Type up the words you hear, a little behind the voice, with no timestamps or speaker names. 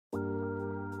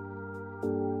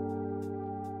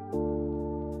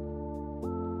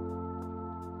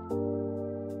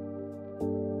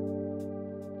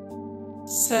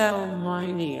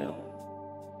Salminio,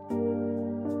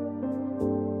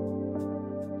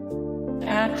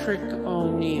 Patrick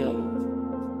O'Neill,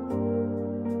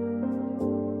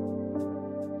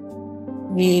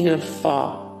 Nina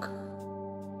Falk,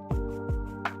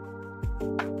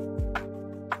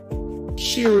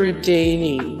 Shira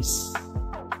Davies,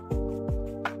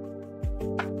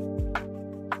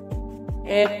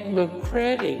 Ed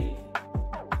McCready,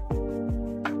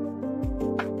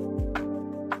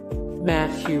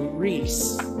 Matthew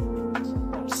Reese,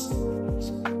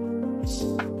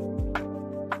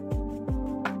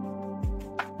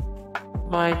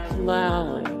 Mike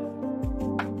Lally,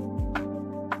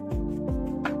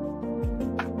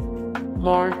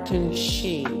 Martin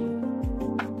Sheen,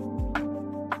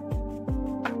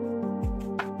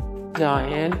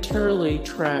 Diane Turley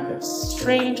Travis,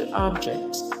 Strange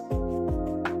Objects,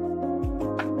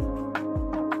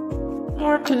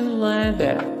 Martin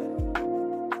Landau,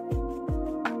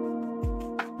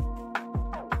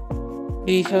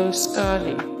 Vito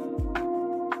Scotti,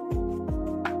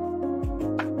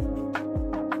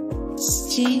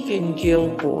 Stephen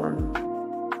Gilborn,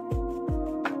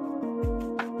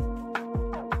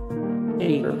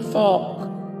 Peter Falk,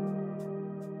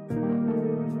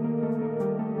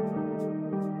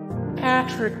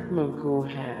 Patrick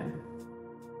McGoohan,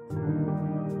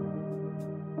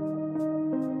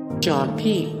 John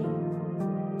P.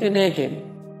 Finnegan,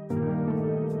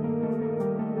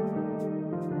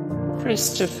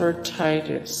 Christopher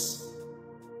Titus,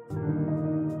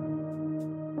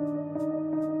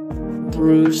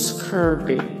 Bruce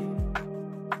Kirby.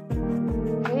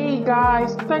 Hey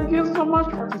guys, thank you so much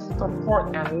for the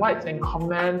support and likes and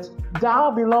comments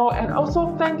down below, and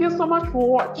also thank you so much for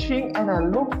watching, and I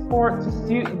look forward to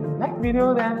see you in the next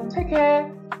video. Then take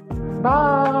care,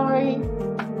 bye.